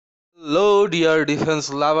Hello dear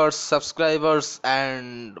defense lovers, subscribers and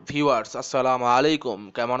viewers, আসসালামু আলাইকুম।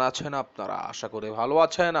 কেমন আছেন আপনারা? আশা করি ভালো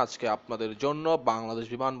আছেন। আজকে আপনাদের জন্য বাংলাদেশ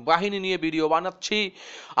বিমান বাহিনী নিয়ে ভিডিও বানাচ্ছি।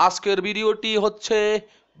 আজকের ভিডিওটি হচ্ছে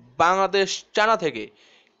বাংলাদেশ চায়না থেকে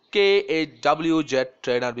K-8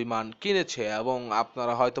 ট্রেনার বিমান কিনেছে এবং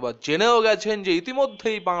আপনারা হয়তোবা জেনেও গেছেন যে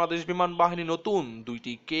ইতিমধ্যেই বাংলাদেশ বিমান বাহিনী নতুন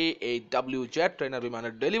দুইটি K-8 ট্রেনার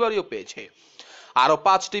বিমানের ডেলিভারিও পেয়েছে। আরো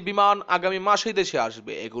 5টি বিমান আগামী মাসেই দেশে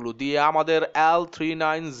আসবে। এগুলো দিয়ে আমাদের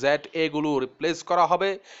L39Z এগুলো রিপ্লেস করা হবে।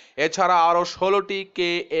 এছাড়া আরো 16টি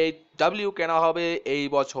K-8 কেনা হবে এই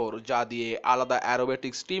বছর, যা দিয়ে আলাদা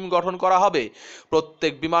অ্যারোবেটিক্স টিম গঠন করা হবে।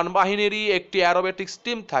 প্রত্যেক বিমান বাহিনীরই একটি অ্যারোবেটিক্স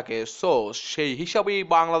টিম থাকে, সেই হিসাবেই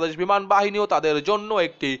বাংলাদেশ বিমান বাহিনীও তাদের জন্য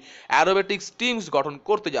একটি অ্যারোবেটিক্স টিমস গঠন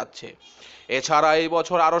করতে যাচ্ছে। এছাড়া এই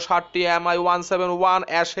বছর আরো 7টি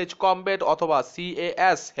Mi-171 কমব্যাট অথবা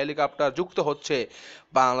CAS হেলিকপ্টার যুক্ত হচ্ছে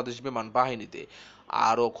বাংলাদেশ বিমান বাহিনীতে।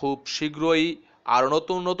 আরো খুব শীঘ্রই আরো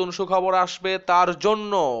নতুন নতুন সুখবর আসবে, তার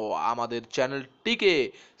জন্য আমাদের চ্যানেলটিকে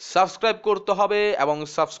সাবস্ক্রাইব করতে হবে এবং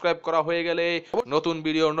সাবস্ক্রাইব করা হয়ে গেলে নতুন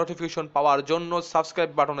ভিডিওর নোটিফিকেশন পাওয়ার জন্য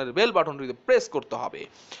সাবস্ক্রাইব বাটনের বেল বাটনটিতে প্রেস করতে হবে।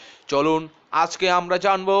 চলুন আজকে আমরা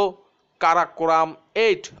জানবো কারাকোরাম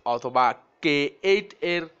 8 অথবা K-8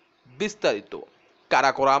 এর বিস্তারিত।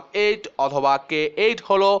 কারাকোরাম 8 অথবা K-8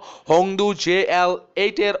 হলো হংদু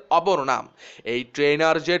JL-8 এর অপর নাম। এই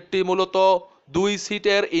ট্রেনার জেটটি মূলত 2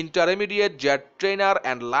 সিটের intermediate jet trainer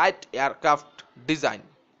and light aircraft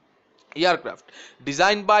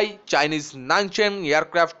design by Chinese নানচেং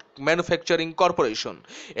aircraft manufacturing corporation.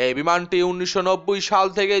 এই বিমানটি 1990 সাল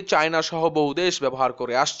থেকে চায়না সহ বহু দেশ ব্যবহার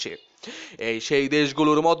করে আসছে। সেই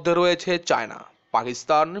দেশগুলোর মধ্যে রয়েছে চায়না,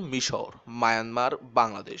 পাকিস্তান, মিশর, Myanmar,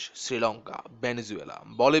 Bangladesh, Sri Lanka, Venezuela,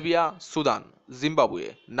 Bolivia, Sudan, Zimbabwe,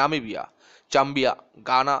 Namibia, Zambia,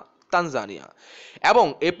 গানা, তানজানিয়া এবং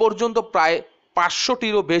এ পর্যন্ত প্রায়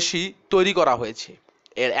 500টিরও বেশি তৈরি করা হয়েছে।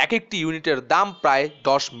 এর এক একটি ইউনিটের দাম প্রায়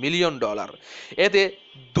 $10 মিলিয়ন। এতে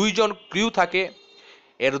 2 জন ক্রিউ থাকে।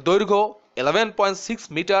 এর দৈর্ঘ্য 11.6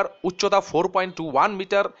 মিটার, উচ্চতা 4.21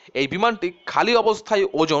 মিটার। এই বিমানটি খালি অবস্থায়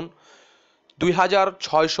ওজন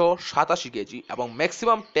 2687 কেজি এবং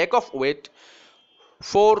maximum take off wait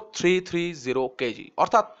 4330 KG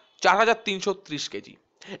অর্থাৎ 4330 KG.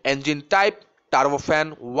 Engine type turbofan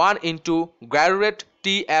 1 গ্যারুয়েট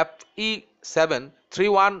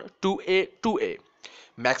TFE731-2A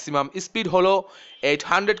maximum speed হলো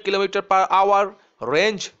 800 kilometre per hour,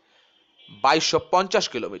 range 2250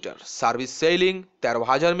 kilometre, service selling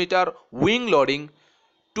 13000 metre, wing loading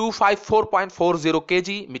 254.40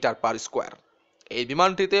 KG metre per square. এই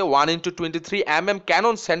বিমানটিতে 1x23 mm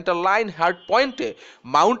Canon centre line hard পয়েন্টে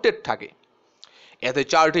mounted থাকে। এতে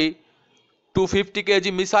 4টি 250 KG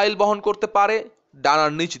missile বহন করতে পারে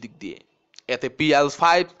ডানার নিচ দিক দিয়ে। এতে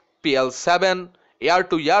PL-5, PL-7 air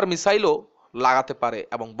two air মিসাইলও লাগাতে পারে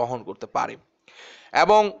এবং বহন করতে পারে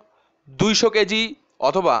এবং 200 কেজি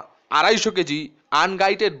অথবা 250 কেজি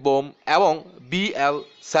আনগাইডেড বোম এবং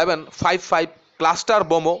BL-755 ক্লাস্টার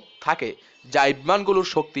বোমও থাকে, যা এই বিমানগুলোর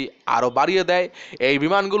শক্তি আরও বাড়িয়ে দেয়। এই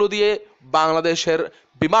বিমানগুলো দিয়ে বাংলাদেশের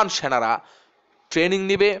বিমান সেনারা ট্রেনিং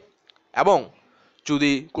নেবে এবং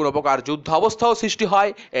যদি কোনো প্রকার যুদ্ধ অবস্থাও সৃষ্টি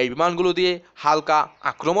হয় এই বিমানগুলো দিয়ে হালকা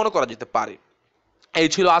আক্রমণও করা যেতে পারে। এই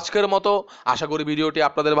ছিল আজকের মতো। আশা করি ভিডিওটি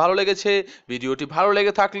আপনাদের ভালো লেগেছে। ভিডিওটি ভালো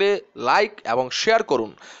লেগে থাকলে লাইক এবং শেয়ার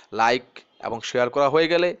করুন। লাইক এবং শেয়ার করা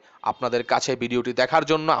হয়ে গেলে আপনাদের কাছে ভিডিওটি দেখার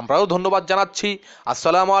জন্য আমরাও ধন্যবাদ জানাচ্ছি।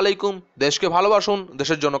 আসসালামু আলাইকুম। দেশকে ভালোবাসুন,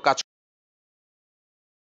 দেশের জন্য কাজ